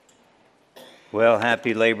Well,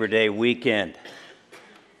 happy Labor Day weekend.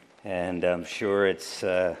 And I'm sure it's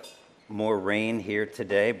more rain here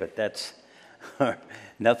today, but that's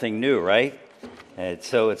nothing new, right? And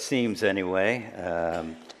so it seems anyway.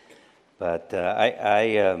 But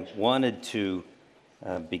I wanted to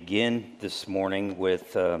begin this morning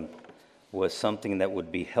with something that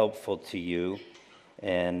would be helpful to you.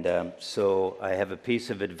 And so I have a piece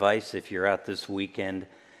of advice if you're out this weekend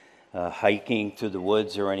hiking through the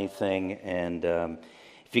woods or anything, and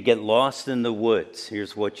if you get lost in the woods,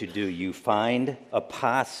 here's what you do. You find a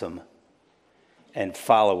possum and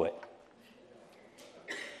follow it,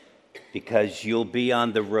 because you'll be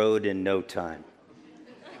on the road in no time.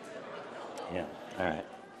 Yeah, all right.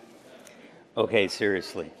 Okay,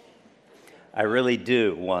 seriously. I really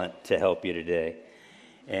do want to help you today.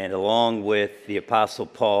 And along with the Apostle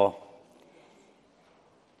Paul,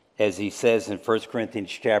 as he says in 1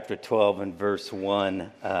 Corinthians chapter 12 and verse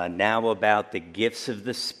 1, now about the gifts of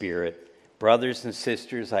the Spirit, brothers and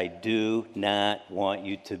sisters, I do not want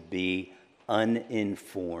you to be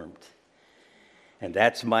uninformed. And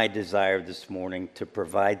that's my desire this morning, to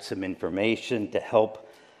provide some information to help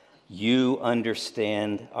you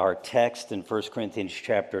understand our text in 1 Corinthians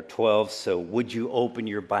chapter 12. So would you open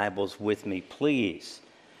your Bibles with me, please,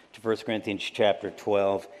 to 1 Corinthians chapter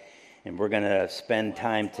 12. And we're going to spend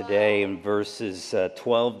time today in verses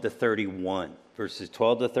 12 to 31. Verses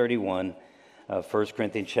 12 to 31, 1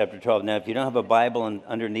 Corinthians chapter 12. Now, if you don't have a Bible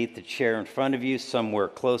underneath the chair in front of you, somewhere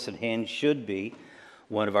close at hand should be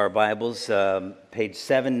one of our Bibles, page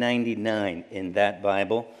 799 in that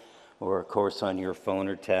Bible, or of course on your phone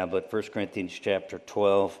or tablet, 1 Corinthians chapter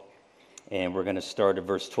 12. And we're going to start at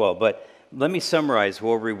verse 12. But let me summarize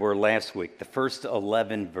where we were last week, the first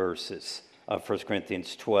 11 verses of 1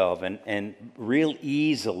 Corinthians 12, and real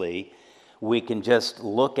easily we can just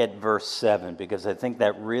look at verse 7, because I think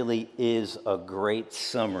that really is a great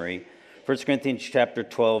summary. 1 Corinthians chapter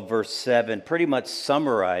 12, verse 7 pretty much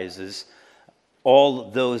summarizes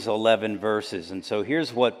all those 11 verses. And so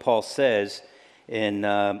here's what Paul says in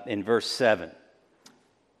verse 7.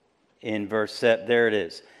 In verse 7, there it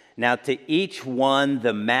is. Now to each one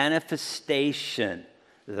the manifestation,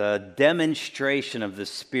 the demonstration of the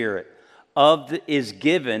Spirit is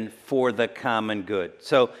given for the common good.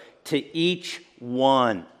 So to each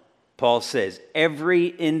one, Paul says, every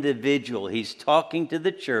individual, he's talking to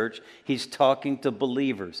the church, he's talking to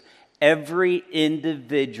believers. Every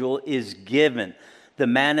individual is given the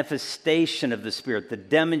manifestation of the Spirit, the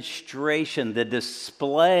demonstration, the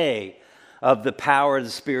display of the power of the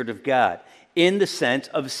Spirit of God in the sense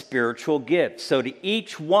of spiritual gifts. So to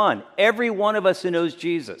each one, every one of us who knows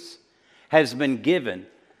Jesus has been given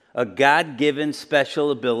a God-given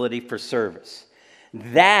special ability for service.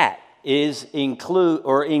 That includes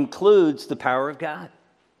the power of God.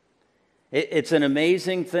 It's an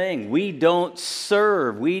amazing thing. We don't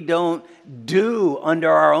serve. We don't do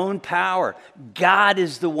under our own power. God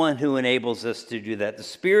is the one who enables us to do that, the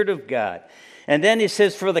Spirit of God. And then he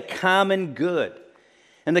says, for the common good.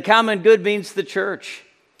 And the common good means the church.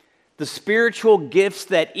 The spiritual gifts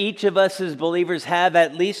that each of us as believers have,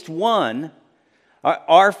 at least one,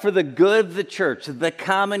 are for the good of the church, the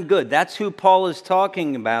common good. That's who Paul is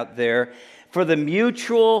talking about there, for the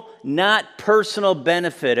mutual, not personal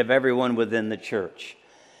benefit of everyone within the church.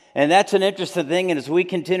 And that's an interesting thing. And as we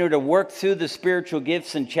continue to work through the spiritual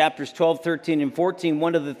gifts in chapters 12, 13, and 14,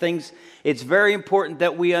 one of the things it's very important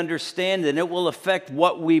that we understand, and it will affect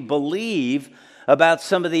what we believe about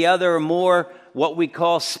some of the other more what we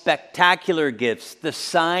call spectacular gifts, the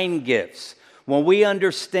sign gifts. When we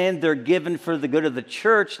understand they're given for the good of the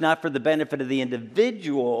church, not for the benefit of the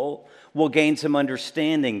individual, we'll gain some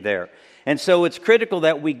understanding there. And so it's critical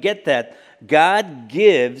that we get that. God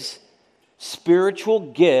gives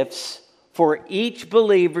spiritual gifts for each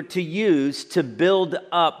believer to use to build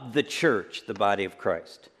up the church, the body of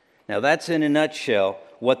Christ. Now that's in a nutshell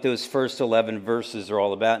what those first 11 verses are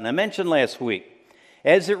all about. And I mentioned last week,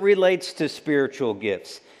 as it relates to spiritual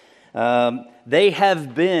gifts, they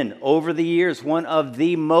have been, over the years, one of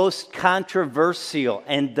the most controversial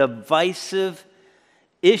and divisive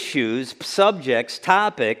issues, subjects,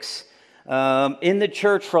 topics in the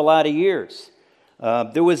church for a lot of years.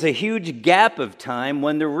 There was a huge gap of time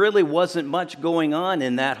when there really wasn't much going on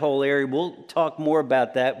in that whole area. We'll talk more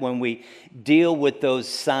about that when we deal with those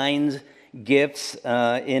signs, gifts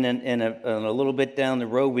in a little bit down the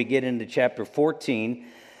road. We get into chapter 14.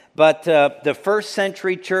 But the first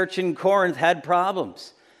century church in Corinth had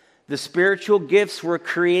problems. The spiritual gifts were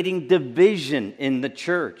creating division in the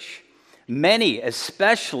church. Many,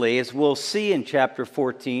 especially, as we'll see in chapter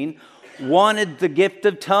 14, wanted the gift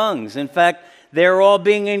of tongues. In fact, they're all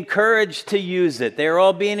being encouraged to use it. They're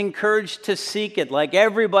all being encouraged to seek it, like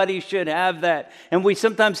everybody should have that. And we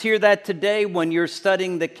sometimes hear that today when you're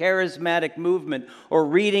studying the charismatic movement or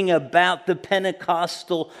reading about the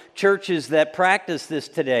Pentecostal churches that practice this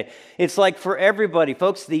today. It's like for everybody.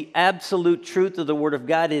 Folks, the absolute truth of the Word of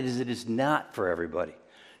God is it is not for everybody.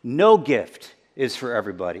 No gift is for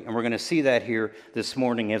everybody. And we're going to see that here this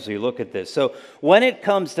morning as we look at this. So when it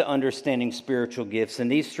comes to understanding spiritual gifts, in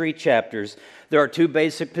these 3 chapters, there are 2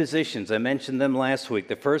 basic positions. I mentioned them last week.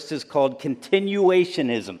 The first is called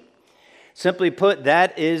continuationism. Simply put,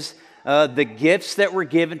 that is the gifts that were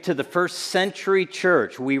given to the first century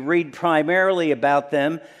church. We read primarily about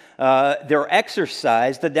them. They're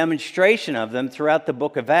exercised, the demonstration of them throughout the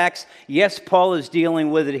book of Acts. Yes, Paul is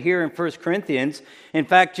dealing with it here in 1 Corinthians. In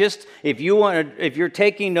fact, just if you're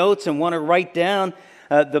taking notes and want to write down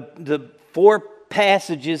the 4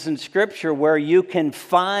 passages in Scripture where you can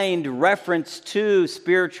find reference to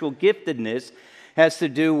spiritual giftedness, has to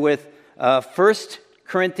do with 1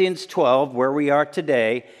 Corinthians 12, where we are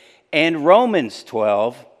today, and Romans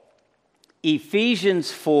 12,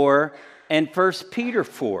 Ephesians 4, and 1 Peter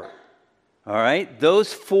 4. All right?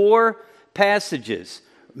 Those 4 passages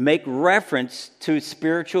make reference to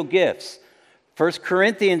spiritual gifts. 1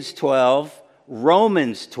 Corinthians 12,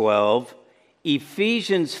 Romans 12,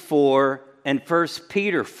 Ephesians 4, and 1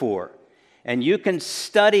 Peter 4. And you can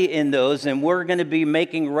study in those, and we're going to be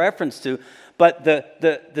making reference to. But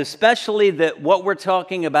especially what we're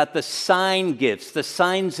talking about, the sign gifts, the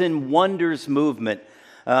signs and wonders movement,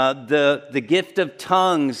 the gift of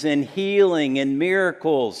tongues and healing and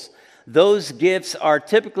miracles, those gifts are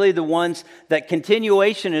typically the ones that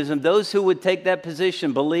continuationism, those who would take that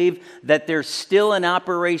position, believe that they're still in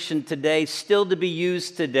operation today, still to be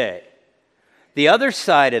used today. The other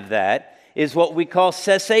side of that is what we call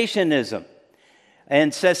cessationism.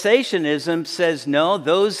 And cessationism says, no,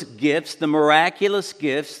 those gifts, the miraculous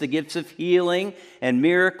gifts, the gifts of healing and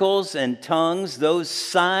miracles and tongues, those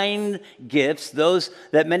sign gifts, those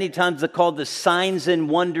that many times are called the signs and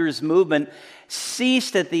wonders movement,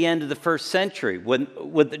 ceased at the end of the first century. When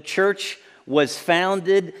the church was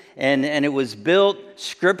founded and it was built,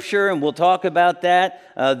 Scripture, and we'll talk about that,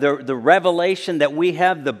 the revelation that we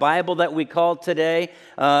have, the Bible that we call today,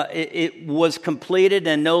 it was completed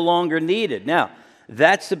and no longer needed. Now,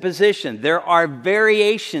 that's the position. There are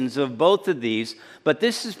variations of both of these, but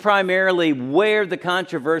this is primarily where the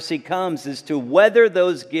controversy comes as to whether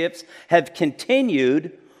those gifts have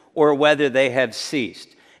continued or whether they have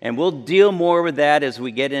ceased. And we'll deal more with that as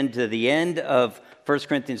we get into the end of 1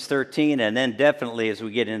 Corinthians 13, and then definitely as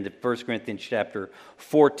we get into 1 Corinthians chapter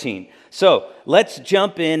 14. So let's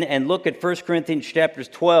jump in and look at 1 Corinthians chapter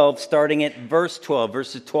 12, starting at verse 12,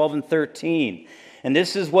 verses 12 and 13. And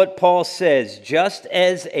this is what Paul says: just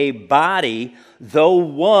as a body, though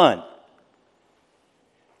one,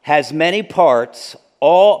 has many parts,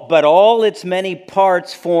 but all its many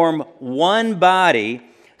parts form one body,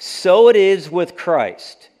 so it is with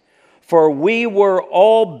Christ. For we were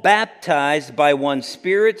all baptized by one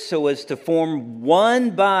Spirit so as to form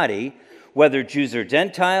one body, whether Jews or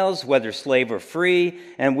Gentiles, whether slave or free,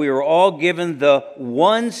 and we were all given the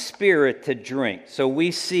one Spirit to drink. So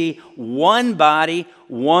we see one body,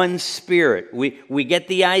 one Spirit. We get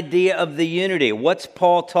the idea of the unity. What's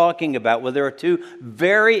Paul talking about? Well, there are 2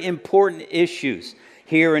 very important issues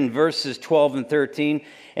here in verses 12 and 13.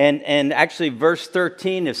 And actually, verse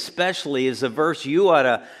 13 especially is a verse you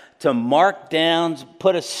ought to mark down,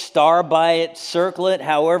 put a star by it, circle it,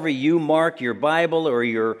 however you mark your Bible or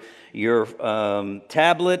your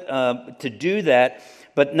tablet to do that.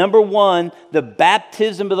 But number 1, the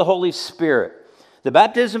baptism of the Holy Spirit. The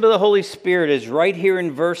baptism of the Holy Spirit is right here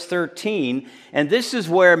in verse 13, and this is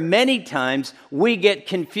where many times we get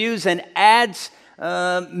confused and adds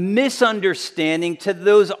misunderstanding to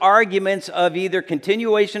those arguments of either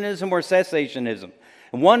continuationism or cessationism.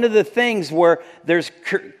 And one of the things where there's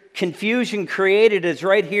confusion created is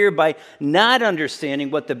right here by not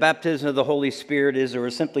understanding what the baptism of the Holy Spirit is, or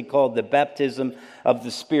is simply called the baptism of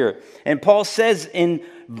the Spirit. And Paul says in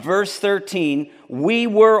verse 13, we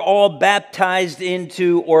were all baptized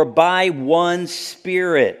into or by one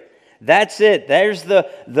Spirit. That's it. There's the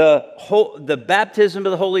baptism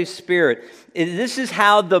of the Holy Spirit. This is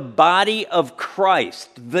how the body of Christ,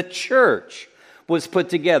 the church, was put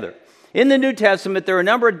together. In the New Testament, there are a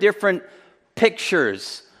number of different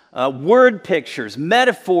pictures, word pictures,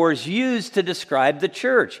 metaphors used to describe the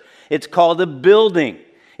church. It's called a building.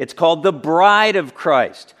 It's called the bride of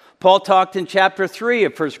Christ. Paul talked in chapter 3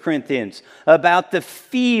 of 1 Corinthians about the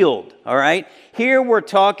field, all right? Here we're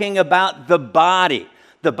talking about the body.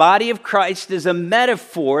 The body of Christ is a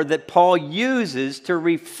metaphor that Paul uses to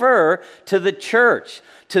refer to the church,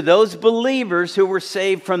 to those believers who were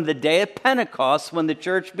saved from the day of Pentecost when the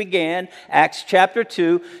church began, Acts chapter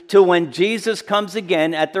 2, to when Jesus comes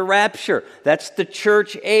again at the rapture. That's the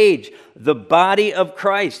church age, the body of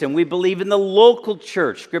Christ. And we believe in the local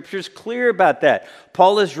church. Scripture's clear about that.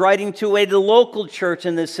 Paul is writing to a local church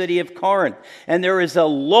in the city of Corinth. And there is a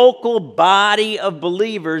local body of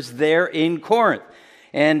believers there in Corinth.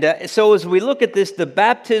 And so as we look at this, the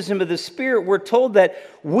baptism of the Spirit, we're told that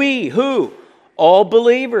we, who? All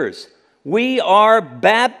believers. We are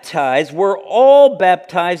baptized. We're all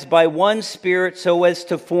baptized by one Spirit so as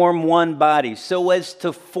to form one body, so as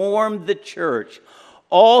to form the church.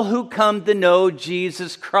 All who come to know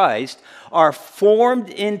Jesus Christ are formed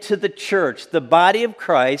into the church, the body of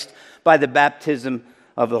Christ, by the baptism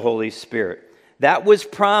of the Holy Spirit. That was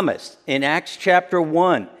promised in Acts chapter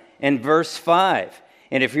 1 and verse 5.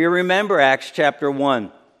 And if you remember Acts chapter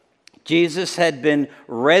 1, Jesus had been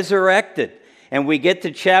resurrected. And we get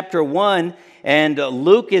to chapter 1, and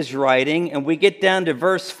Luke is writing, and we get down to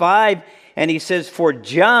verse 5, and he says, "For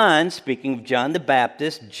John," speaking of John the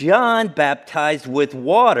Baptist, "John baptized with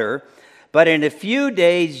water, but in a few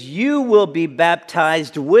days you will be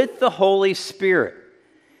baptized with the Holy Spirit."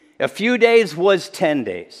 A few days was 10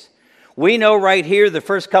 days. We know right here, the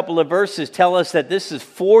first couple of verses tell us that this is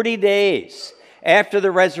 40 days after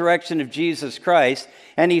the resurrection of Jesus Christ.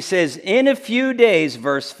 And he says, in a few days,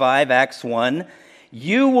 verse 5, Acts 1,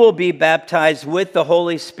 you will be baptized with the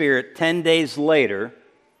Holy Spirit. 10 days later,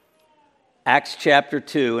 Acts chapter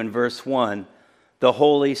 2 and verse 1, the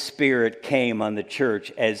Holy Spirit came on the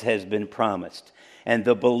church as has been promised. And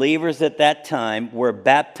the believers at that time were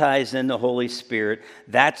baptized in the Holy Spirit.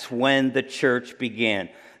 That's when the church began.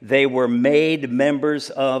 They were made members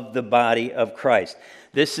of the body of Christ.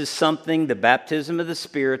 This is something, the baptism of the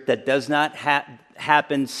Spirit, that does not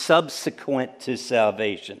happen subsequent to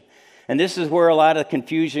salvation. And this is where a lot of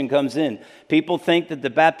confusion comes in. People think that the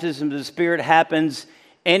baptism of the Spirit happens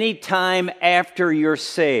any time after you're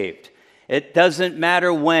saved. It doesn't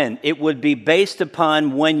matter when. It would be based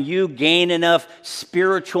upon when you gain enough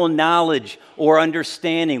spiritual knowledge or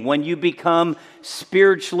understanding, when you become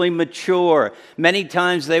spiritually mature. Many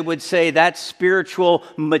times they would say that spiritual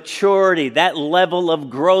maturity, that level of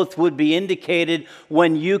growth would be indicated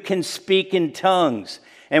when you can speak in tongues.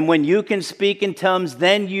 And when you can speak in tongues,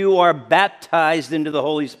 then you are baptized into the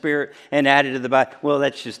Holy Spirit and added to the body. Well,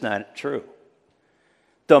 that's just not true.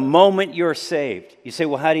 The moment you're saved, you say,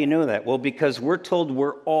 well, how do you know that? Well, because we're told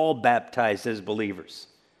we're all baptized as believers.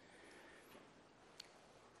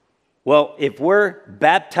 Well, if we're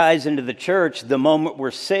baptized into the church the moment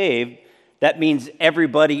we're saved, that means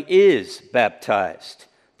everybody is baptized.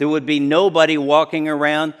 There would be nobody walking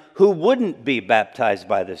around who wouldn't be baptized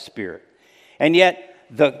by the Spirit. And yet,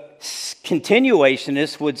 the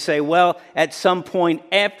continuationists would say, well, at some point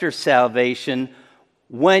after salvation,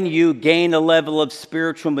 when you gain a level of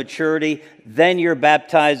spiritual maturity, then you're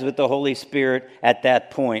baptized with the Holy Spirit at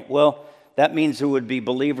that point. Well, that means there would be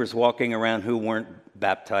believers walking around who weren't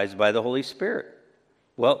baptized by the Holy Spirit.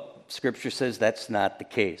 Well, Scripture says that's not the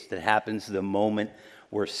case. That happens the moment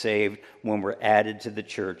we're saved, when we're added to the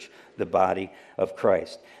church, the body of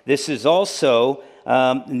Christ. This is also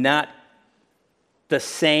not the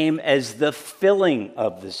same as the filling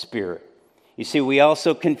of the Spirit. You see, we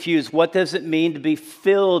also confuse what does it mean to be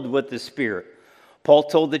filled with the Spirit. Paul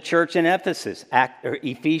told the church in Ephesus,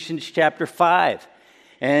 Ephesians chapter 5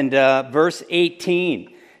 and verse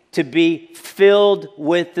 18, to be filled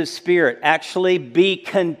with the Spirit. Actually, be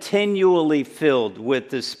continually filled with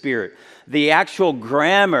the Spirit. The actual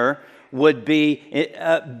grammar would be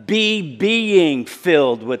being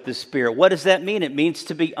filled with the Spirit. What does that mean? It means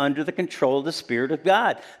to be under the control of the Spirit of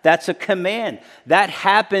God. That's a command. That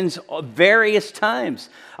happens various times.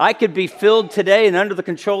 I could be filled today and under the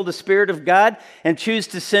control of the Spirit of God and choose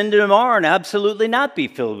to sin tomorrow and absolutely not be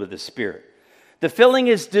filled with the Spirit. The filling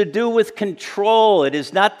is to do with control. It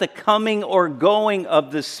is not the coming or going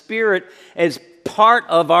of the Spirit as part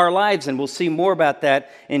of our lives, and we'll see more about that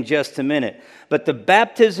in just a minute. But the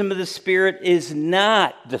baptism of the Spirit is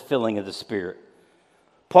not the filling of the Spirit.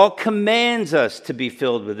 Paul commands us to be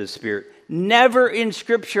filled with the Spirit. Never in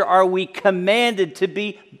Scripture are we commanded to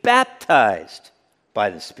be baptized by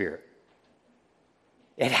the Spirit.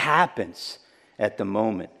 It happens at the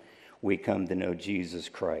moment we come to know Jesus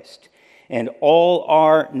Christ. And all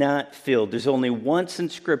are not filled. There's only once in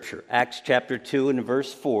Scripture, Acts chapter 2 and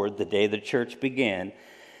verse 4, the day the church began,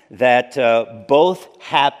 that both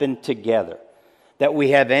happened together. That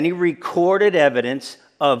we have any recorded evidence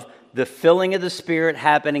of the filling of the Spirit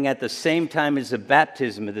happening at the same time as the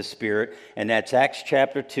baptism of the Spirit, and that's Acts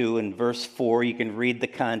chapter 2 and verse 4. You can read the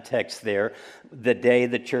context there, the day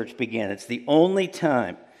the church began. It's the only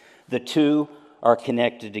time the two are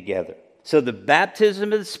connected together. So the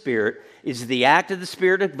baptism of the Spirit is the act of the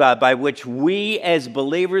Spirit of God by which we as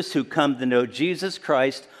believers who come to know Jesus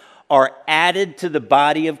Christ are added to the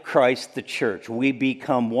body of Christ, the church. We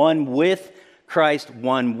become one with Christ,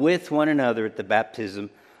 one with one another at the baptism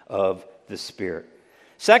of the Spirit.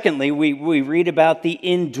 Secondly, we read about the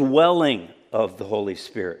indwelling of the Holy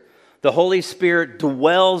Spirit. The Holy Spirit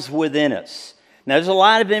dwells within us. Now, there's a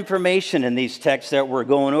lot of information in these texts that we're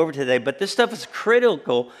going over today, but this stuff is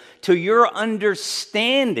critical to your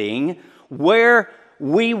understanding where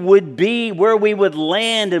we would be, where we would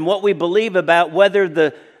land, and what we believe about whether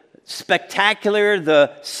the spectacular,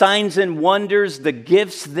 the signs and wonders, the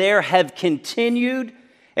gifts there have continued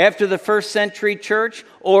after the first century church,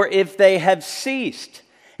 or if they have ceased.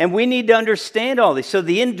 And we need to understand all this. So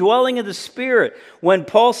the indwelling of the Spirit, when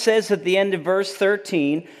Paul says at the end of verse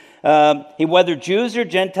 13, whether Jews or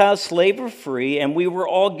Gentiles, slave or free, and we were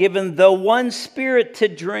all given the one Spirit to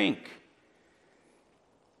drink.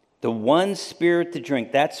 The one Spirit to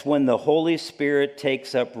drink. That's when the Holy Spirit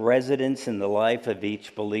takes up residence in the life of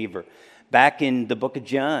each believer. Back in the book of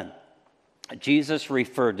John, Jesus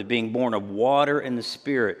referred to being born of water and the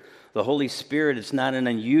Spirit. The Holy Spirit is not an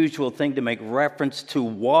unusual thing to make reference to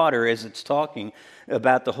water as it's talking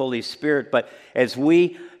about the Holy Spirit. But as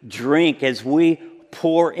we drink, as we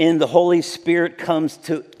pour in, the Holy Spirit comes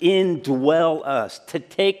to indwell us, to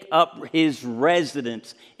take up his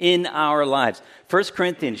residence in our lives. 1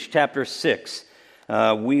 Corinthians chapter 6.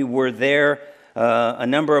 We were there a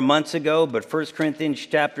number of months ago, but 1 Corinthians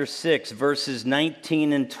chapter 6, verses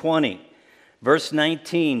 19 and 20. Verse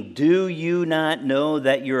 19, do you not know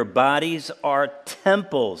that your bodies are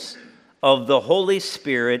temples of the Holy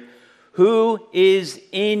Spirit who is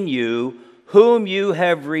in you, whom you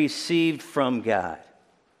have received from God?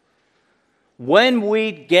 When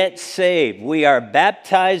we get saved, we are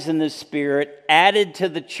baptized in the Spirit, added to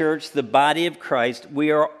the church, the body of Christ.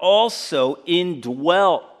 We are also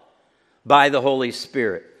indwelt by the Holy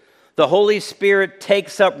Spirit. The Holy Spirit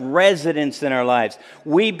takes up residence in our lives.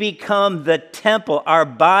 We become the temple. Our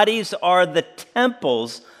bodies are the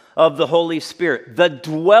temples of the Holy Spirit, the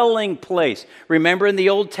dwelling place. Remember in the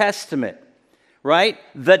Old Testament, right?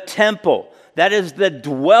 The temple. That is the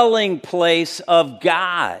dwelling place of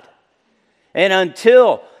God. And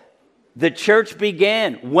until the church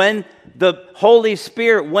began, when the Holy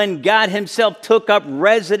Spirit, when God himself took up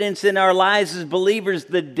residence in our lives as believers,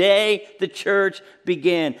 the day the church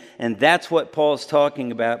began. And that's what Paul's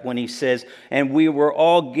talking about when he says, and we were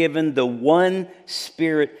all given the one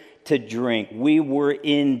Spirit to drink. We were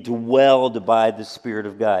indwelled by the Spirit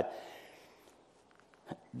of God.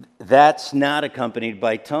 That's not accompanied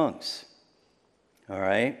by tongues. All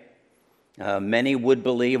right? Many would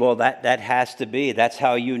believe, well, that has to be. That's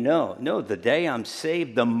how you know. No, the day I'm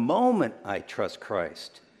saved, the moment I trust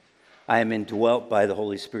Christ, I am indwelt by the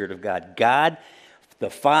Holy Spirit of God. God, the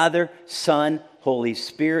Father, Son, Holy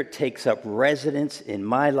Spirit takes up residence in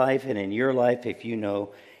my life and in your life if you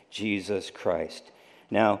know Jesus Christ.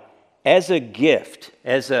 Now, as a gift,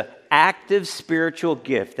 as an active spiritual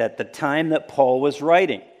gift at the time that Paul was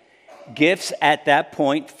writing, gifts at that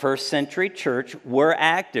point, first century church, were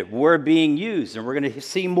active, were being used. And we're going to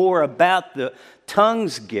see more about the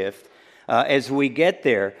tongues gift as we get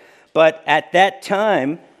there. But at that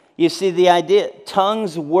time, you see the idea,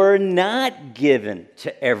 tongues were not given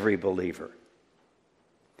to every believer.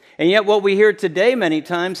 And yet what we hear today many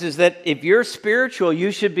times is that if you're spiritual,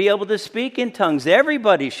 you should be able to speak in tongues.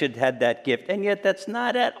 Everybody should have that gift. And yet that's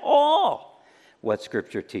not at all what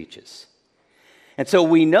Scripture teaches. And so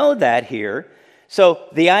we know that here. So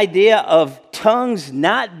the idea of tongues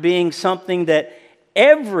not being something that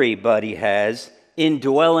everybody has,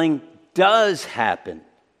 indwelling does happen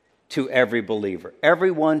to every believer.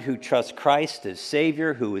 Everyone who trusts Christ as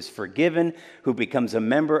Savior, who is forgiven, who becomes a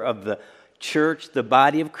member of the church, the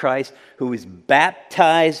body of Christ, who is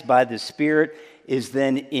baptized by the Spirit, is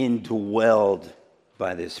then indwelled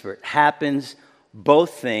by the Spirit. Happens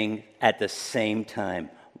both things at the same time.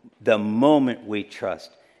 The moment we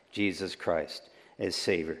trust Jesus Christ as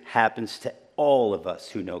Savior. Happens to all of us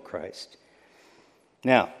who know Christ.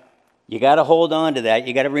 Now, you got to hold on to that.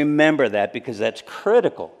 You got to remember that because that's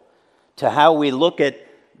critical to how we look at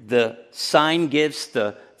the sign gifts,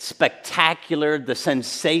 the spectacular, the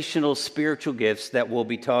sensational spiritual gifts that we'll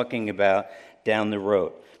be talking about down the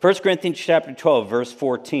road. 1 Corinthians chapter 12, verse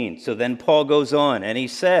 14. So then Paul goes on and he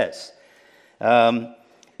says,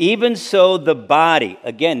 even so the body.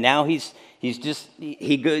 Again, now he's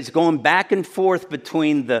going back and forth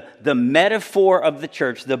between the metaphor of the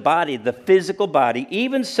church, the body, the physical body.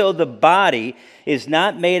 Even so the body is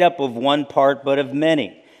not made up of one part, but of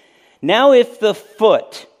many. Now if the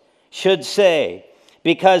foot should say,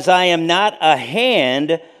 because I am not a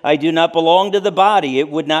hand, I do not belong to the body, it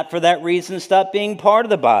would not for that reason stop being part of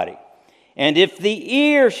the body. And if the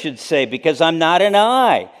ear should say, because I'm not an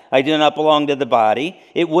eye, I do not belong to the body,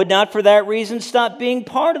 it would not for that reason stop being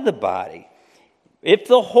part of the body. If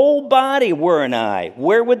the whole body were an eye,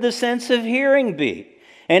 where would the sense of hearing be?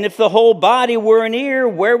 And if the whole body were an ear,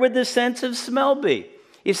 where would the sense of smell be?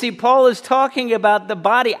 You see, Paul is talking about the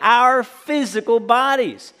body, our physical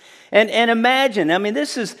bodies. And imagine, I mean,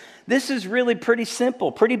 this is really pretty simple,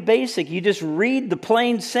 pretty basic. You just read the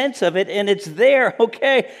plain sense of it, and it's there.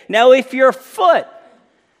 Okay, now if your foot,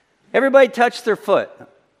 everybody touch their foot.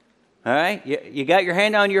 All right, you got your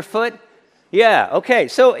hand on your foot? Yeah, okay,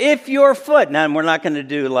 so if your foot, now we're not going to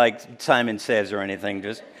do like Simon Says or anything,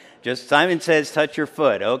 just Simon Says, touch your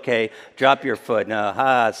foot. Okay, drop your foot.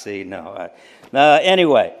 No,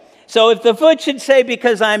 anyway. So if the foot should say,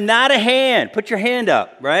 because I'm not a hand, put your hand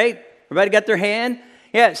up, right? Everybody got their hand?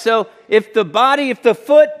 Yeah, so if the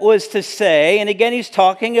foot was to say, and again he's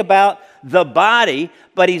talking about the body,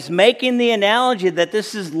 but he's making the analogy that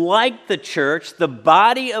this is like the church, the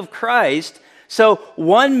body of Christ. So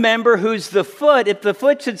one member who's the foot, if the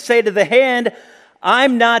foot should say to the hand,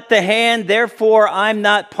 I'm not the hand, therefore I'm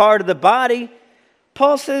not part of the body,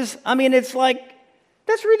 Paul says, I mean, it's like,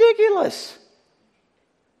 that's ridiculous.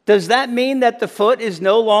 Does that mean that the foot is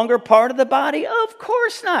no longer part of the body? Of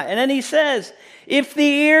course not. And then he says, if the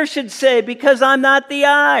ear should say, because I'm not the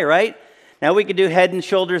eye, right? Now we could do head and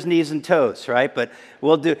shoulders, knees and toes, right? But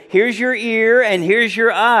we'll do, here's your ear and here's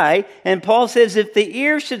your eye. And Paul says, if the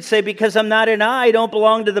ear should say, because I'm not an eye, I don't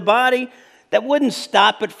belong to the body, that wouldn't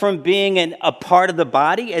stop it from being a part of the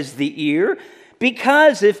body as the ear.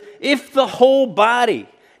 Because if the whole body,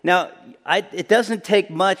 now, it doesn't take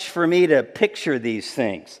much for me to picture these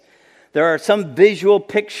things. There are some visual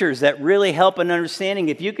pictures that really help in understanding.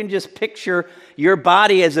 If you can just picture your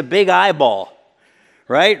body as a big eyeball,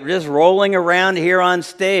 right? Just rolling around here on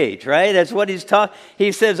stage, right? That's what he's talking.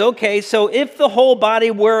 He says, okay, so if the whole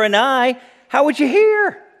body were an eye, how would you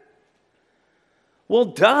hear? Well,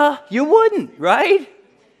 duh, you wouldn't, right?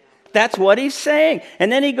 That's what he's saying. And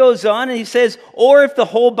then he goes on and he says, or if the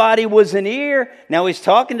whole body was an ear, now he's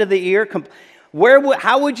talking to the ear,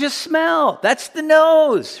 how would you smell? That's the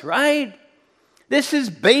nose, right? This is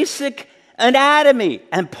basic anatomy.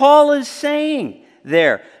 And Paul is saying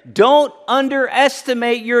there, don't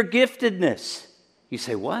underestimate your giftedness. You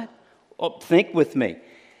say, what? Oh, think with me.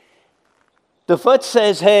 The foot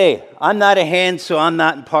says, hey, I'm not a hand, so I'm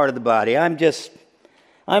not part of the body. I'm just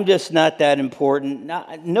not that important.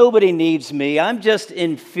 Nobody needs me. I'm just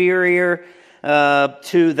inferior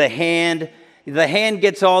to the hand. The hand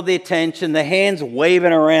gets all the attention. The hand's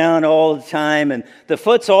waving around all the time. And the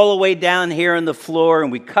foot's all the way down here on the floor.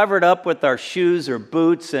 And we cover it up with our shoes or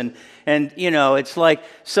boots. And you know, it's like,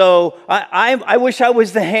 so I wish I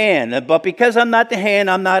was the hand. But because I'm not the hand,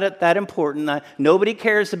 I'm not that important. Nobody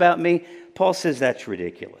cares about me. Paul says that's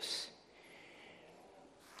ridiculous.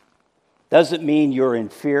 Doesn't mean you're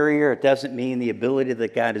inferior. It doesn't mean the ability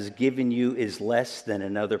that God has given you is less than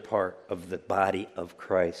another part of the body of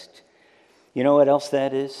Christ. You know what else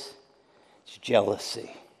that is? It's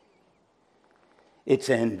jealousy. It's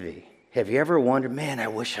envy. Have you ever wondered, man, I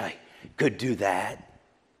wish I could do that?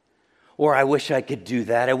 Or I wish I could do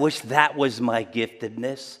that. I wish that was my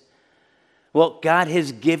giftedness. Well, God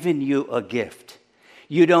has given you a gift.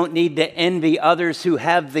 You don't need to envy others who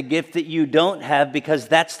have the gift that you don't have because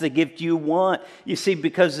that's the gift you want. You see,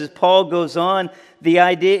 because as Paul goes on, the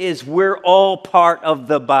idea is we're all part of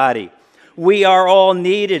the body. We are all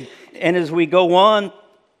needed. And as we go on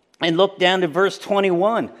and look down to verse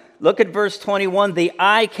 21, look at verse 21. The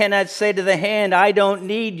eye cannot say to the hand, I don't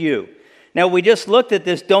need you. Now, we just looked at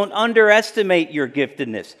this. Don't underestimate your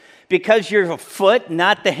giftedness. Because you're a foot,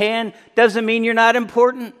 not the hand, doesn't mean you're not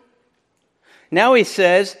important. Now he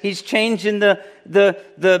says, he's changing the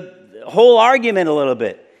whole argument a little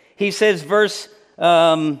bit. He says, did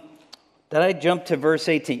I jump to verse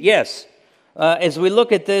 18? Yes. As we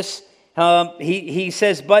look at this, he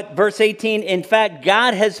says, but verse 18, in fact,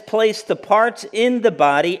 God has placed the parts in the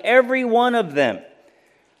body, every one of them.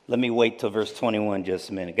 Let me wait till verse 21 just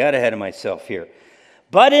a minute. Got ahead of myself here.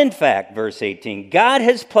 But in fact, verse 18, God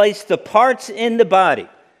has placed the parts in the body,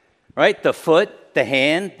 right? The foot, the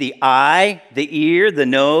hand, the eye, the ear, the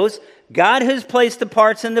nose. God has placed the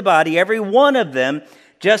parts in the body, every one of them,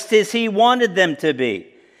 just as he wanted them to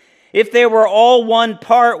be. If they were all one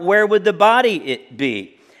part, where would the body it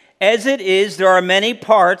be? As it is, there are many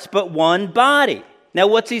parts, but one body. Now,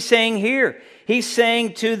 what's he saying here? He's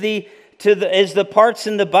saying as the parts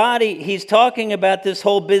in the body, he's talking about this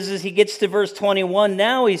whole business. He gets to verse 21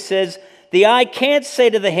 now. He says, the eye can't say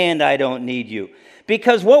to the hand, I don't need you.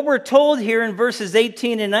 Because what we're told here in verses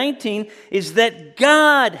 18 and 19 is that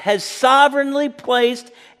God has sovereignly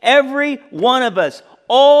placed every one of us,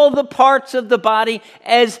 all the parts of the body,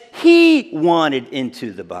 as He wanted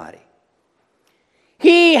into the body.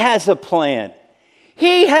 He has a plan.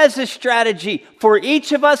 He has a strategy for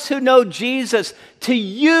each of us who know Jesus to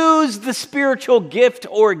use the spiritual gift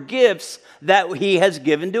or gifts that He has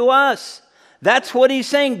given to us. That's what he's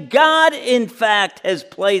saying. God, in fact, has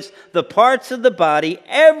placed the parts of the body,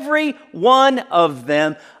 every one of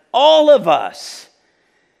them, all of us,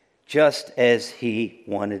 just as He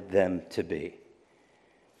wanted them to be.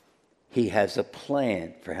 He has a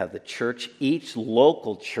plan for how the church, each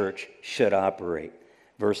local church, should operate.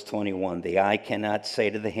 Verse 21, the eye cannot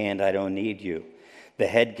say to the hand, I don't need you. The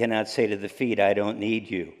head cannot say to the feet, I don't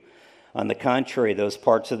need you. On the contrary, those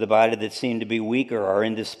parts of the body that seem to be weaker are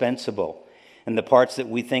indispensable. And the parts that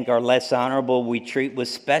we think are less honorable, we treat with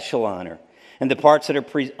special honor. And the parts that are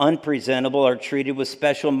unpresentable are treated with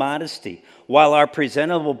special modesty. While our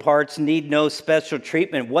presentable parts need no special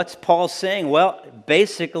treatment, what's Paul saying? Well,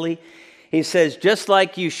 basically, he says, just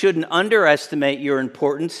like you shouldn't underestimate your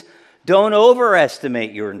importance, don't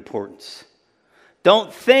overestimate your importance.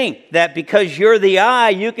 Don't think that because you're the eye,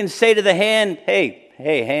 you can say to the hand, hey,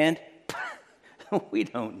 hand, we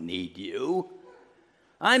don't need you.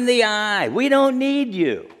 I'm the eye. We don't need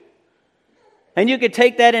you. And you could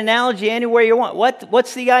take that analogy anywhere you want.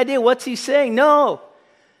 What's the idea? What's he saying? No.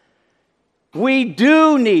 We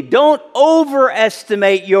do need. Don't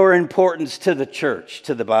overestimate your importance to the church,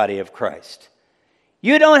 to the body of Christ.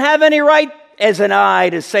 You don't have any right as an eye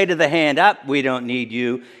to say to the hand, we don't need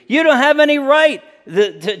you. You don't have any right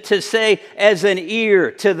to say as an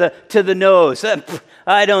ear to the nose,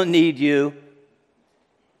 I don't need you.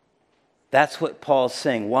 That's what Paul's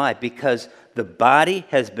saying. Why? Because the body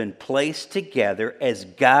has been placed together as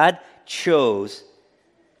God chose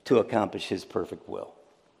to accomplish His perfect will.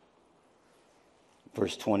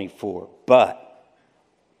 Verse 24, but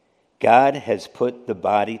God has put the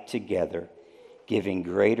body together, giving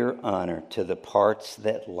greater honor to the parts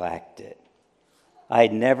that lacked it. I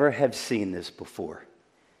never have seen this before.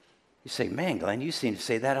 You say, man, Glenn, you seem to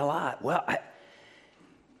say that a lot. Well,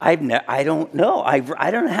 I don't know. I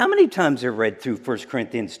don't know how many times I've read through 1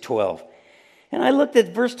 Corinthians 12. And I looked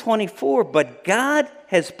at verse 24. But God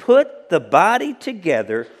has put the body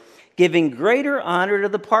together, giving greater honor to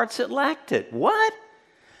the parts that lacked it. What?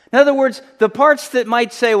 In other words, the parts that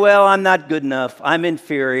might say, well, I'm not good enough. I'm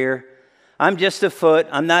inferior. I'm just a foot.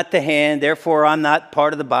 I'm not the hand. Therefore, I'm not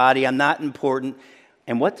part of the body. I'm not important.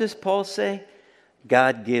 And what does Paul say?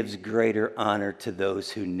 God gives greater honor to those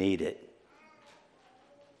who need it.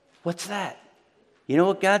 What's that? You know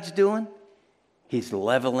what God's doing? He's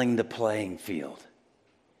leveling the playing field.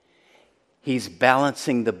 He's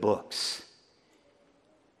balancing the books.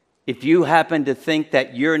 If you happen to think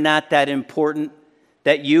that you're not that important,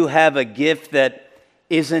 that you have a gift that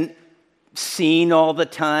isn't seen all the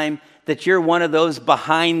time, that you're one of those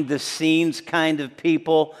behind the scenes kind of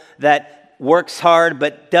people that works hard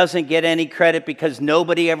but doesn't get any credit because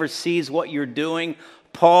nobody ever sees what you're doing,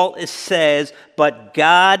 Paul says, but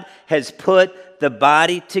God has put the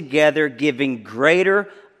body together, giving greater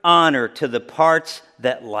honor to the parts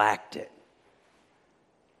that lacked it.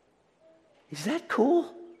 Is that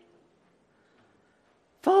cool?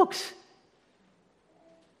 Folks,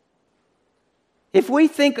 if we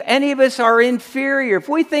think any of us are inferior, if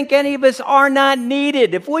we think any of us are not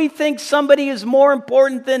needed, if we think somebody is more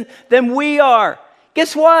important than we are,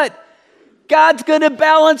 guess what? God's going to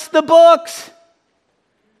balance the books.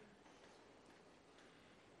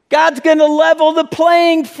 God's going to level the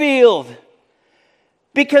playing field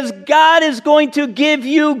because God is going to give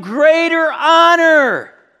you greater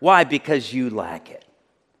honor. Why? Because you lack it.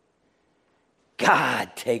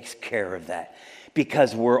 God takes care of that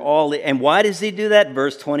because we're all... And why does He do that?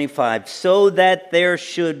 Verse 25, so that there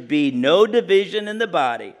should be no division in the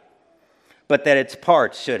body, but that its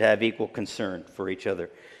parts should have equal concern for each other.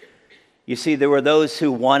 You see, there were those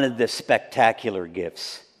who wanted the spectacular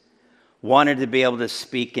gifts. Wanted to be able to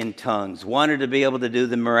speak in tongues, wanted to be able to do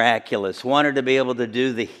the miraculous, wanted to be able to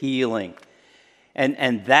do the healing.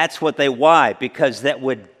 And that's what why? Because that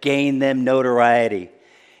would gain them notoriety.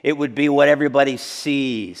 It would be what everybody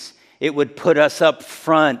sees. it would put us up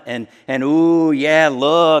front and ooh, yeah,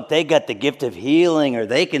 look, they got the gift of healing or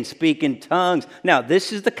they can speak in tongues. Now,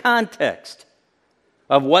 this is the context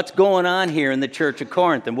of what's going on here in the church of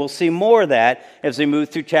Corinth. And we'll see more of that as we move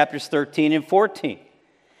through chapters 13 and 14.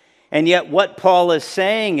 And yet what Paul is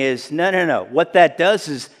saying is, no. What that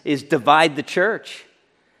does is divide the church.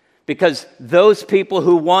 Because those people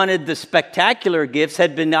who wanted the spectacular gifts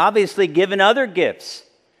had been obviously given other gifts.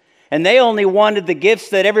 And they only wanted the gifts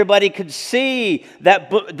that everybody could see,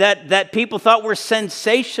 that people thought were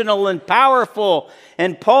sensational and powerful.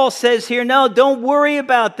 And Paul says here, no, don't worry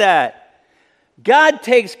about that. God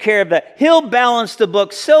takes care of that. He'll balance the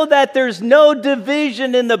book so that there's no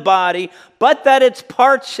division in the body, but that its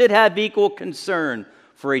parts should have equal concern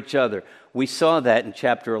for each other. We saw that in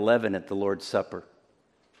chapter 11 at the Lord's Supper.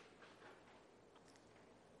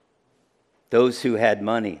 Those who had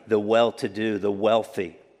money, the well-to-do, the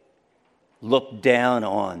wealthy, looked down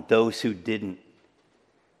on those who didn't.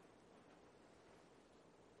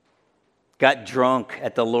 Got drunk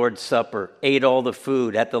at the Lord's Supper, ate all the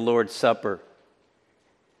food at the Lord's Supper,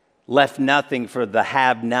 left nothing for the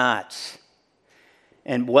have-nots.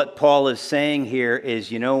 And what Paul is saying here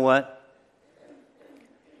is, you know what?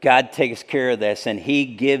 God takes care of this, and he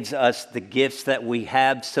gives us the gifts that we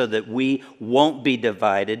have so that we won't be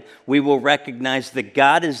divided. We will recognize that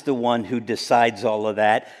God is the one who decides all of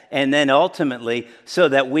that, and then ultimately, so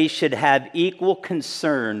that we should have equal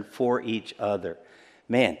concern for each other.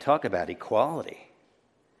 Man, talk about equality.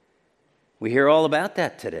 We hear all about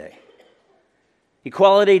that today.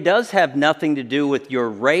 Equality does have nothing to do with your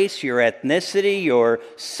race, your ethnicity, your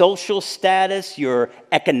social status, your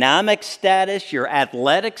economic status, your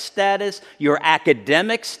athletic status, your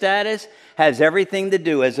academic status. Has everything to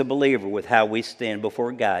do as a believer with how we stand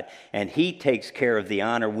before God. And he takes care of the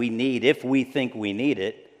honor we need if we think we need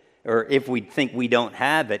it, or if we think we don't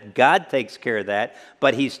have it. God takes care of that.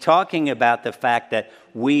 But he's talking about the fact that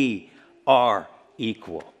we are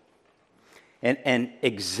equal. And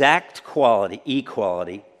exact quality,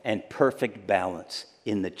 equality, and perfect balance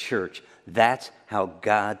in the church. That's how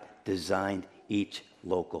God designed each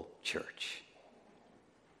local church.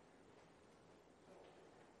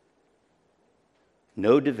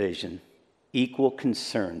 No division, equal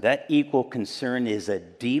concern. That equal concern is a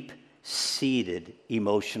deep-seated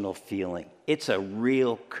emotional feeling. It's a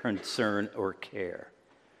real concern or care.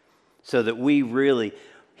 So that we really...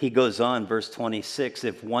 He goes on, verse 26,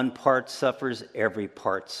 if one part suffers, every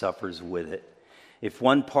part suffers with it. If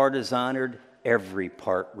one part is honored, every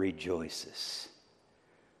part rejoices.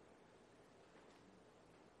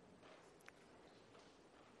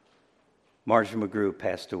 Marjorie McGrew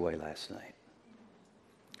passed away last night.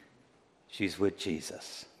 She's with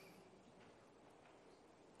Jesus.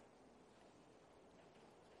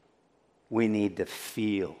 We need to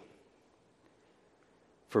feel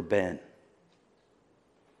for Ben.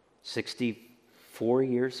 64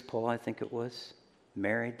 years, Paul, I think it was,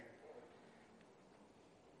 married.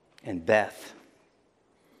 And Beth.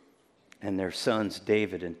 And their sons,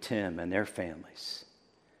 David and Tim, and their families.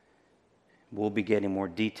 We'll be getting more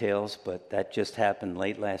details, but that just happened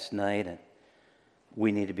late last night, and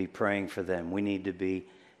we need to be praying for them. We need to be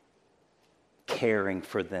caring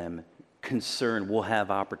for them, concerned. We'll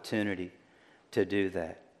have opportunity to do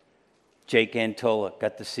that. Jake Antola,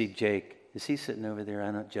 got to see Jake. Is he sitting over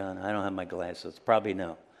there? John, I don't have my glasses. Probably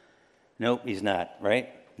no. Nope, he's not, right?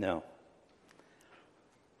 No.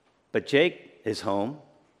 But Jake is home.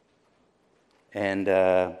 And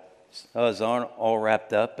I was all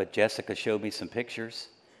wrapped up, but Jessica showed me some pictures.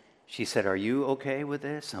 She said, are you okay with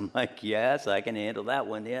this? I'm like, yes, I can handle that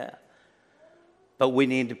one, yeah. But we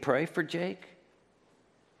need to pray for Jake.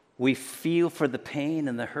 We feel for the pain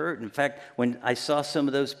and the hurt. In fact, when I saw some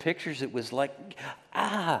of those pictures, it was like,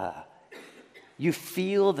 you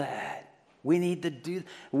feel that. We need to do.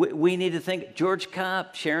 We need to think. George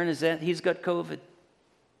Kopp, Sharon he's got COVID.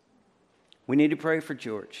 We need to pray for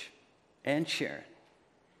George and Sharon.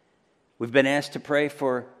 We've been asked to pray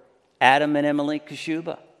for Adam and Emily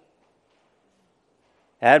Kashuba.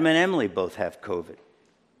 Adam and Emily both have COVID.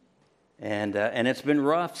 And it's been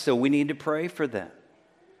rough, so we need to pray for them.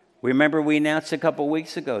 Remember we announced a couple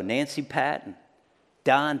weeks ago, Nancy Patton,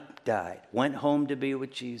 Don died, went home to be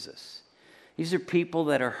with Jesus. These are people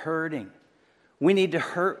that are hurting. We need to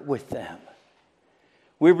hurt with them.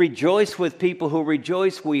 We rejoice with people who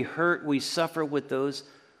rejoice. We hurt, we suffer with those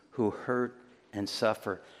who hurt and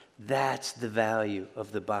suffer. That's the value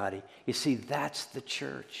of the body. You see, that's the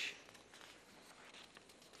church.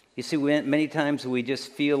 You see, many times we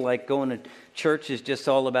just feel like going to church is just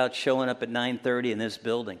all about showing up at 9:30 in this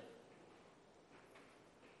building.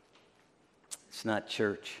 It's not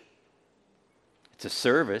church. It's a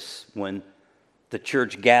service when the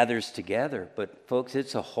church gathers together. But folks,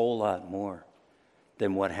 it's a whole lot more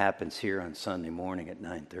than what happens here on Sunday morning at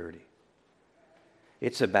 9:30.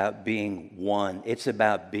 It's about being one. It's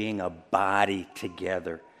about being a body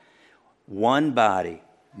together. One body,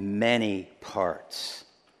 many parts.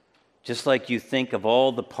 Just like you think of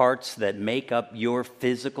all the parts that make up your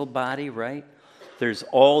physical body, right? There's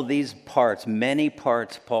all these parts, many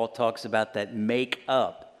parts Paul talks about that make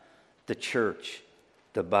up the church,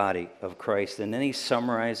 the body of Christ. And then he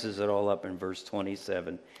summarizes it all up in verse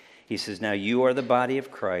 27. He says, now you are the body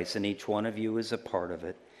of Christ, and each one of you is a part of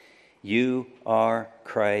it. You are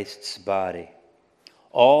Christ's body.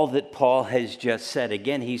 All that Paul has just said,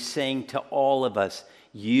 again, he's saying to all of us,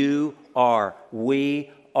 we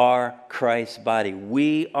are Christ's body.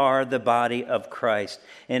 We are the body of Christ.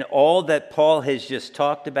 And all that Paul has just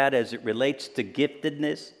talked about as it relates to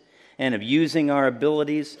giftedness and of using our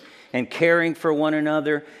abilities and caring for one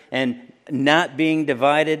another and not being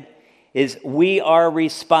divided is we are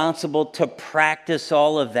responsible to practice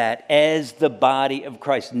all of that as the body of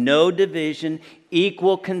Christ. No division,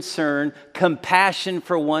 equal concern, compassion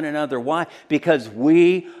for one another. Why? Because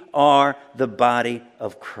we are the body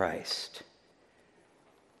of Christ.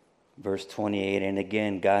 Verse 28, and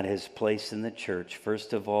again, God has placed in the church,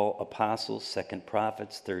 first of all, apostles, second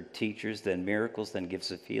prophets, third teachers, then miracles, then gifts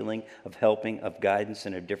of healing, of helping, of guidance,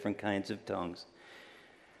 and of different kinds of tongues.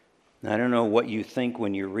 Now, I don't know what you think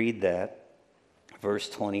when you read that. Verse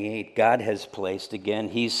 28, God has placed, again,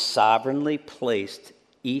 He's sovereignly placed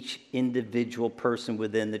each individual person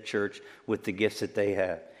within the church with the gifts that they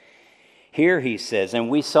have. Here he says, and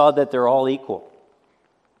we saw that they're all equal.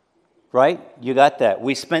 Right? You got that.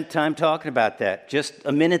 We spent time talking about that just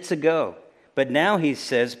a minute ago. But now he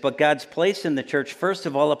says, but God's placed in the church, first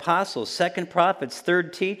of all, apostles, second prophets,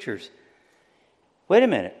 third teachers. Wait a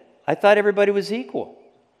minute. I thought everybody was equal.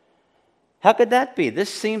 How could that be? This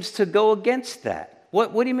seems to go against that.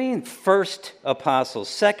 What do you mean, first apostles,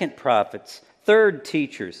 second prophets, third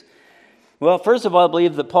teachers? Well, first of all, I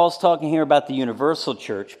believe that Paul's talking here about the universal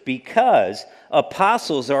church because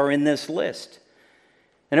apostles are in this list.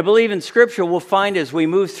 And I believe in Scripture we'll find as we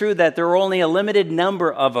move through that there are only a limited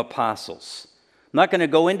number of apostles. I'm not going to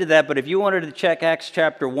go into that, but if you wanted to check Acts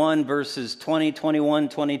chapter 1, verses 20, 21,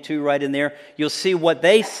 22 right in there, you'll see what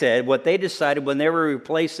they said, what they decided when they were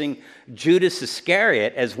replacing Judas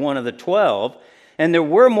Iscariot as one of the 12. And there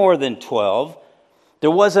were more than 12. There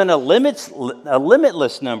wasn't a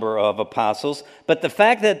limitless number of apostles, but the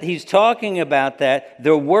fact that he's talking about that,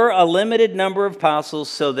 there were a limited number of apostles,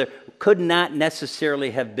 so there could not necessarily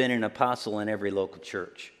have been an apostle in every local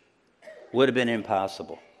church. Would have been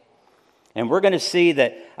impossible. And we're going to see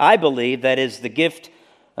that, I believe, that is the gift,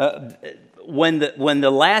 when the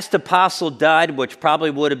last apostle died, which probably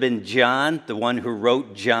would have been John, the one who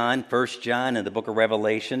wrote John, 1 John and the book of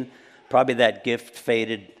Revelation, probably that gift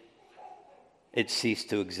faded. It ceased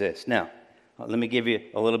to exist. Now, let me give you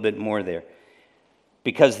a little bit more there.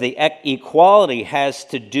 Because the equality has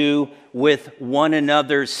to do with one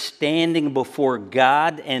another standing before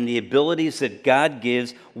God and the abilities that God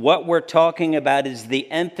gives. What we're talking about is the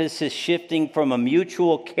emphasis shifting from a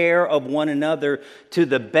mutual care of one another to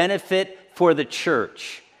the benefit for the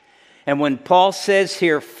church. And when Paul says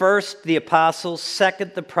here, first the apostles,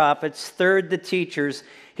 second the prophets, third the teachers,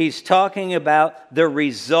 he's talking about the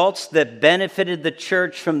results that benefited the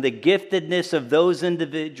church from the giftedness of those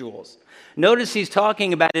individuals. Notice he's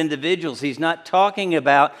talking about individuals. He's not talking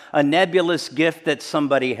about a nebulous gift that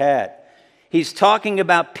somebody had. He's talking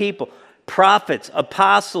about people, prophets,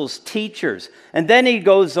 apostles, teachers. And then he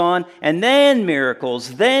goes on, and then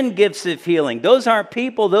miracles, then gifts of healing. Those aren't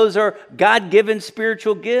people. Those are God-given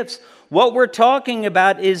spiritual gifts. What we're talking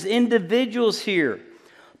about is individuals here.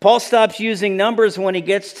 Paul stops using numbers when he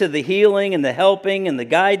gets to the healing and the helping and the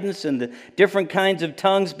guidance and the different kinds of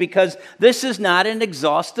tongues because this is not an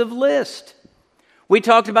exhaustive list. We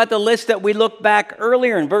talked about the list that we looked back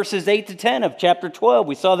earlier in verses 8 to 10 of chapter 12.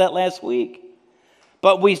 We saw that last week.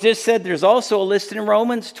 But we just said there's also a list in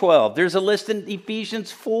Romans 12. There's a list in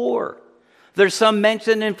Ephesians 4. There's some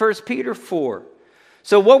mentioned in 1 Peter 4.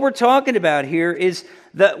 So what we're talking about here is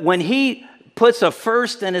that when he puts a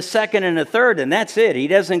first and a second and a third, and that's it. He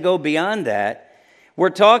doesn't go beyond that. We're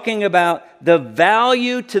talking about the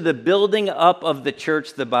value to the building up of the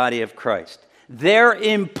church, the body of Christ. Their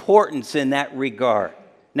importance in that regard.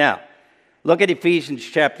 Now, look at Ephesians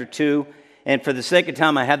chapter 2. And for the sake of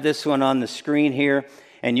time, I have this one on the screen here.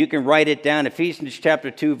 And you can write it down. Ephesians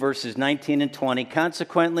chapter 2, verses 19 and 20.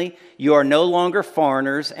 Consequently, you are no longer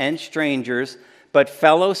foreigners and strangers, but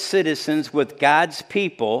fellow citizens with God's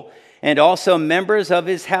people, and also members of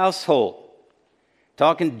his household.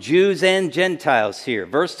 talking Jews and Gentiles here.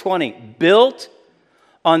 Verse 20, built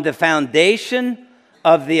on the foundation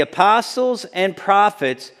of the apostles and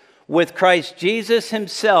prophets with Christ Jesus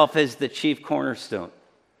himself as the chief cornerstone.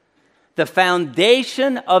 The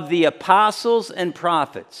foundation of the apostles and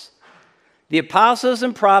prophets. The apostles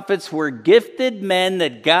and prophets were gifted men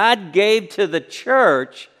that God gave to the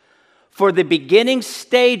church for the beginning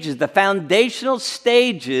stages, the foundational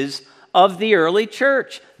stages of the early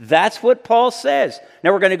church. That's what Paul says.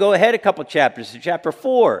 Now we're going to go ahead a couple chapters to chapter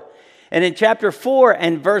 4. And in chapter 4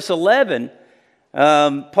 and verse 11,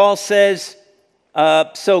 Paul says,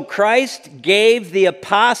 so Christ gave the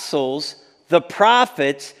apostles, the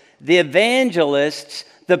prophets, the evangelists,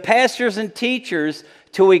 the pastors and teachers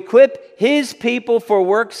to equip his people for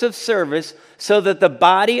works of service so that the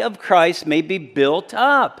body of Christ may be built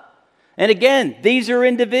up. And again, these are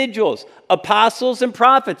individuals, apostles and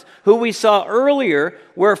prophets, who we saw earlier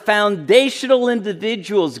were foundational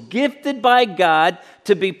individuals gifted by God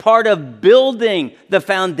to be part of building the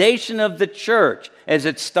foundation of the church as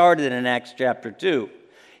it started in Acts chapter 2.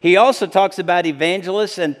 He also talks about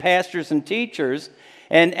evangelists and pastors and teachers,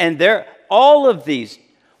 and all of these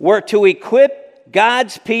were to equip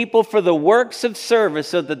God's people for the works of service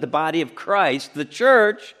so that the body of Christ, the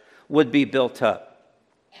church, would be built up.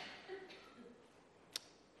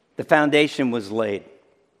 The foundation was laid.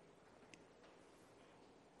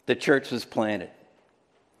 The church was planted.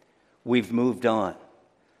 We've moved on.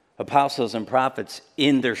 Apostles and prophets,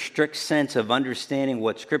 in their strict sense of understanding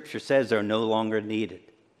what Scripture says, are no longer needed.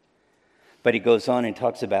 But he goes on and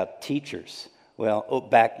talks about teachers. Well,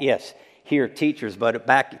 here teachers, but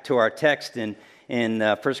back to our text in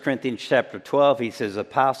 1 Corinthians chapter 12, he says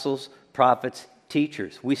apostles, prophets,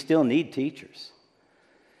 teachers. We still need teachers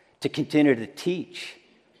to continue to teach.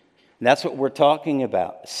 And that's what we're talking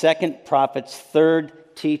about. Second, prophets.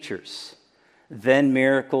 Third, teachers. Then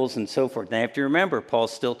miracles and so forth. Now you have to remember,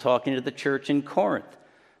 Paul's still talking to the church in Corinth.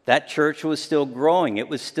 That church was still growing. It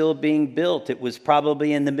was still being built. It was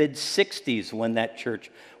probably in the mid-60s when that church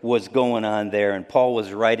was going on there, and Paul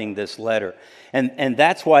was writing this letter. And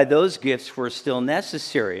that's why those gifts were still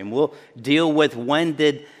necessary. And we'll deal with when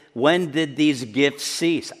did these gifts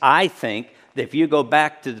cease. I think that if you go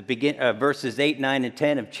back to the verses 8, 9, and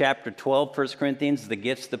 10 of chapter 12, 1 Corinthians, the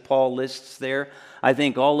gifts that Paul lists there, I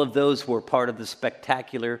think all of those were part of the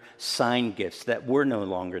spectacular sign gifts that were no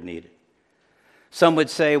longer needed. Some would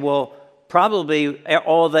say, well, probably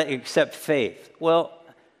all that except faith. Well,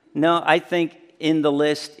 no, I think in the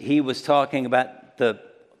list he was talking about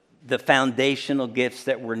the foundational gifts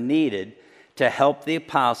that were needed to help the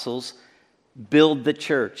apostles build the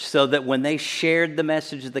church so that when they shared the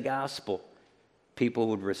message of the gospel, people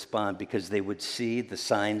would respond because they would see the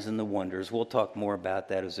signs and the wonders. We'll talk more about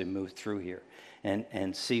that as we move through here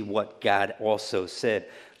and see what God also said.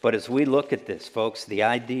 But as we look at this, folks, the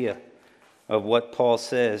idea of what Paul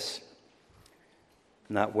says,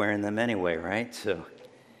 not wearing them anyway, right? So,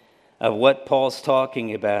 of what Paul's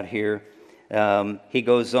talking about here, he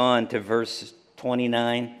goes on to verse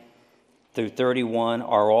 29 through 31.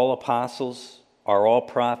 Are all apostles? Are all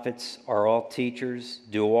prophets? Are all teachers?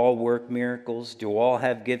 Do all work miracles? Do all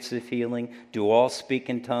have gifts of healing? Do all speak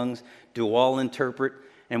in tongues? Do all interpret?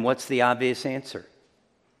 And what's the obvious answer?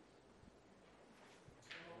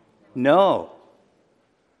 No.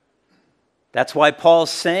 That's why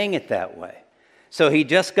Paul's saying it that way. So he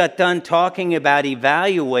just got done talking about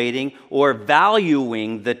evaluating or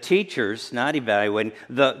valuing the teachers, not evaluating,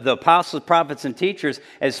 the apostles, prophets, and teachers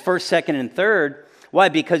as first, second, and third. Why?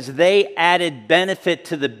 Because they added benefit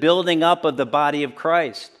to the building up of the body of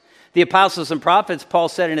Christ. The apostles and prophets, Paul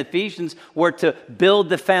said in Ephesians, were to build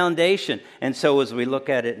the foundation. And so as we look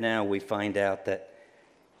at it now, we find out that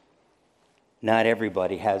not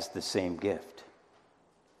everybody has the same gift.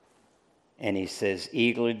 And he says,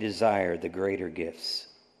 eagerly desire the greater gifts.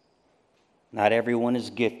 Not everyone is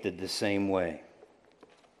gifted the same way.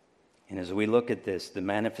 And as we look at this, the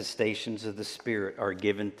manifestations of the Spirit are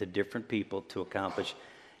given to different people to accomplish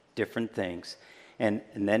different things. And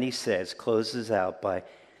then he says, closes out by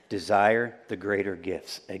desire the greater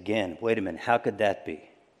gifts. Again, wait a minute, how could that be?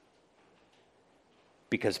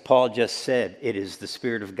 Because Paul just said it is the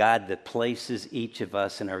Spirit of God that places each of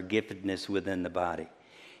us in our giftedness within the body.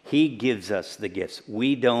 He gives us the gifts.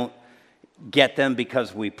 We don't get them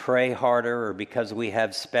because we pray harder or because we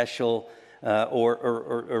have special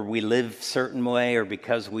or we live a certain way or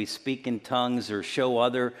because we speak in tongues or show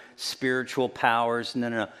other spiritual powers.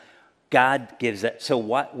 No. God gives that. So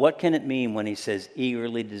what can it mean when he says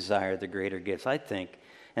eagerly desire the greater gifts? I think,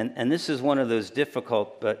 and this is one of those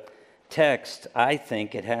difficult but texts, I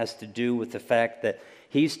think it has to do with the fact that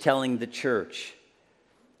he's telling the church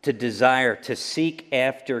to desire, to seek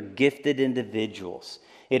after gifted individuals.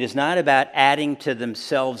 It is not about adding to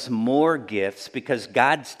themselves more gifts, because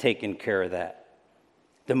God's taken care of that.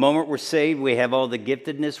 The moment we're saved, we have all the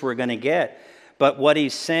giftedness we're going to get. But what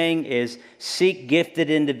he's saying is seek gifted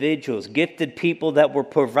individuals, gifted people that will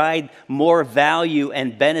provide more value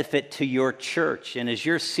and benefit to your church. And as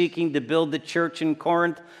you're seeking to build the church in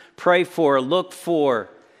Corinth, pray for, look for,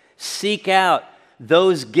 seek out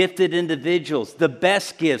those gifted individuals, the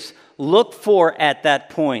best gifts. Look for at that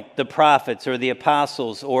point the prophets or the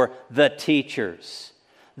apostles or the teachers,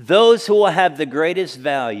 those who will have the greatest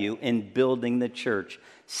value in building the church.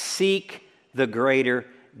 Seek the greater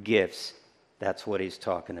gifts. That's what he's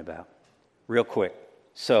talking about. Real quick.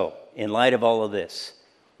 So, in light of all of this,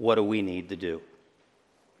 what do we need to do?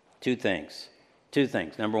 Two things.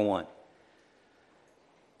 Number one,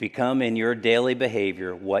 become in your daily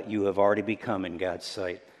behavior what you have already become in God's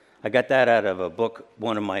sight. I got that out of a book,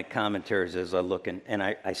 one of my commentaries as I look, and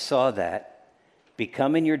I saw that.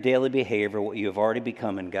 Become in your daily behavior what you have already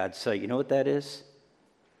become in God's sight. You know what that is?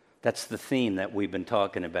 That's the theme that we've been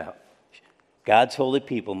talking about. God's holy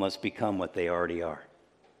people must become what they already are.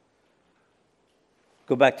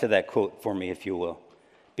 Go back to that quote for me, if you will.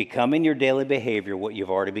 Become in your daily behavior what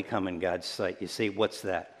you've already become in God's sight. You see, what's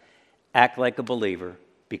that? Act like a believer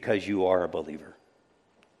because you are a believer.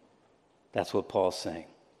 That's what Paul's saying.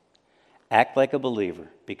 Act like a believer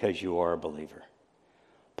because you are a believer.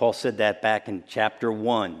 Paul said that back in chapter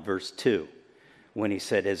 1, verse 2, when he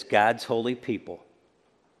said, as God's holy people,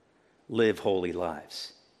 live holy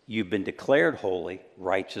lives. You've been declared holy,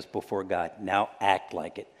 righteous before God. Now act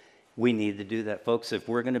like it. We need to do that, folks. If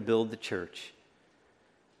we're going to build the church,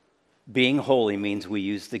 being holy means we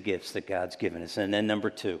use the gifts that God's given us. And then number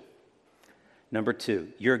two,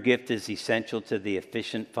 your gift is essential to the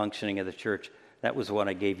efficient functioning of the church. That was what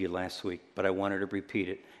I gave you last week, but I wanted to repeat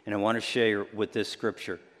it. And I want to share with this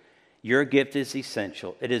scripture. Your gift is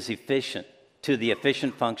essential. It is efficient to the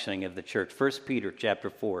efficient functioning of the church. 1 Peter chapter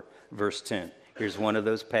 4, verse 10. Here's one of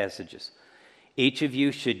those passages. Each of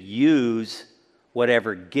you should use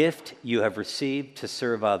whatever gift you have received to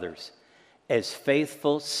serve others as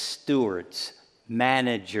faithful stewards,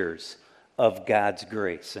 managers of God's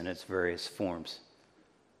grace in its various forms.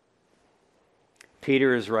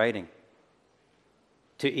 Peter is writing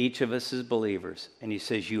to each of us as believers, and he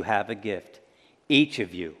says, you have a gift. Each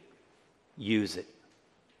of you, use it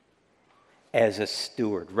as a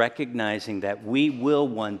steward, recognizing that we will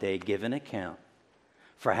one day give an account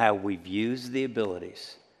for how we've used the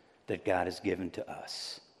abilities that God has given to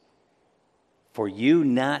us. For you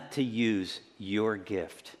not to use your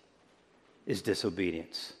gift is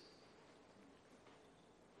disobedience.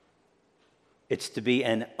 It's to be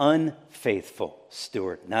an unfaithful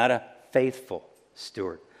steward, not a faithful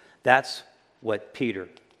steward. That's what Peter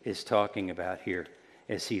is talking about here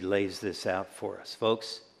as he lays this out for us.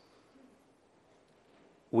 Folks,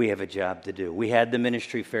 we have a job to do. We had the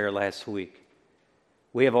ministry fair last week.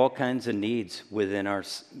 We have all kinds of needs within our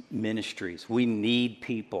ministries. We need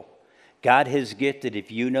people. God has gifted,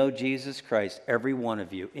 if you know Jesus Christ, every one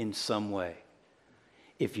of you in some way.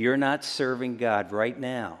 If you're not serving God right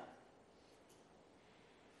now,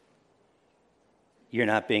 you're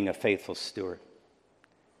not being a faithful steward.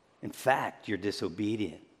 In fact, you're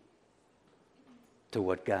disobedient to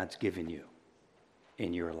what God's given you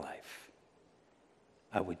in your life.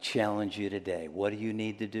 I would challenge you today. What do you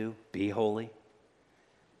need to do? Be holy.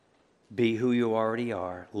 Be who you already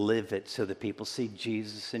are. Live it so that people see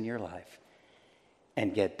Jesus in your life.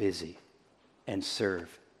 And get busy and serve.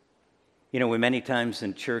 You know, we many times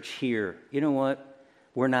in church hear, you know what?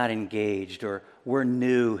 We're not engaged, or we're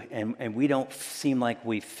new and we don't seem like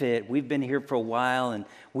we fit. We've been here for a while and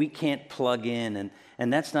we can't plug in.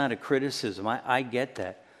 And that's not a criticism. I get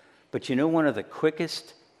that. But you know, one of the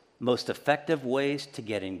quickest, most effective ways to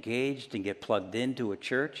get engaged and get plugged into a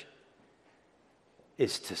church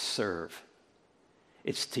is to serve.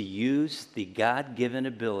 It's to use the God-given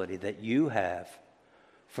ability that you have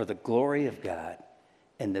for the glory of God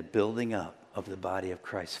and the building up of the body of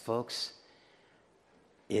Christ. Folks,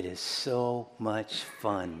 it is so much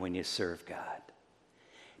fun when you serve God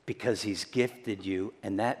because He's gifted you,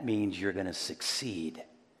 and that means you're going to succeed.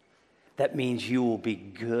 That means you will be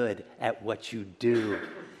good at what you do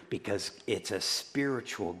because it's a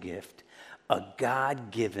spiritual gift, a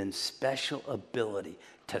God-given special ability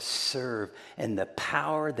to serve, and the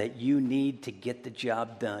power that you need to get the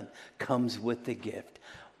job done comes with the gift.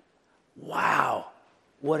 Wow,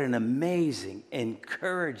 what an amazing,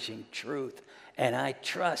 encouraging truth. And I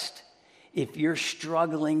trust if you're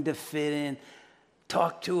struggling to fit in,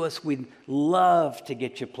 talk to us. We'd love to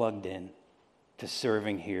get you plugged in to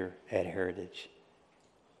serving here at Heritage.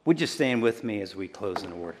 Would you stand with me as we close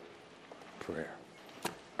in a word of prayer?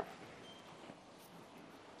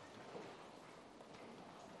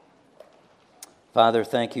 Father,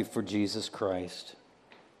 thank you for Jesus Christ.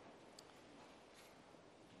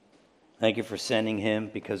 Thank you for sending him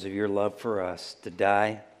because of your love for us to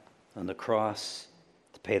die on the cross,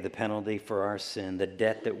 to pay the penalty for our sin, the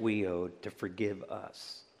debt that we owed, to forgive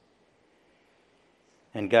us.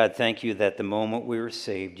 And God, thank you that the moment we were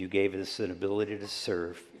saved, you gave us an ability to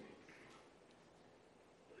serve.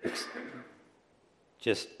 It's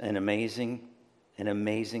just an amazing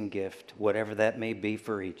gift, whatever that may be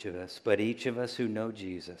for each of us. But each of us who know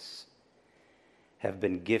Jesus have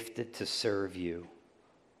been gifted to serve you.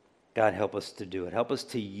 God, help us to do it. Help us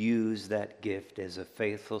to use that gift as a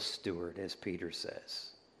faithful steward, as Peter says.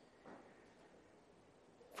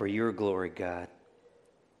 For your glory, God,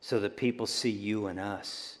 so that people see you and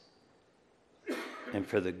us, and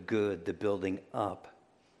for the good, the building up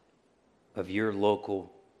of your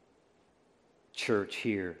local church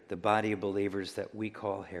here, the body of believers that we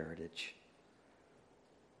call Heritage.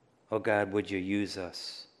 Oh God, would you use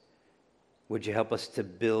us? Would you help us to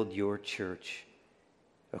build your church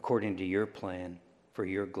according to your plan for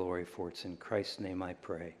your glory? For it's in Christ's name I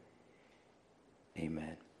pray.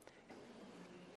 Amen.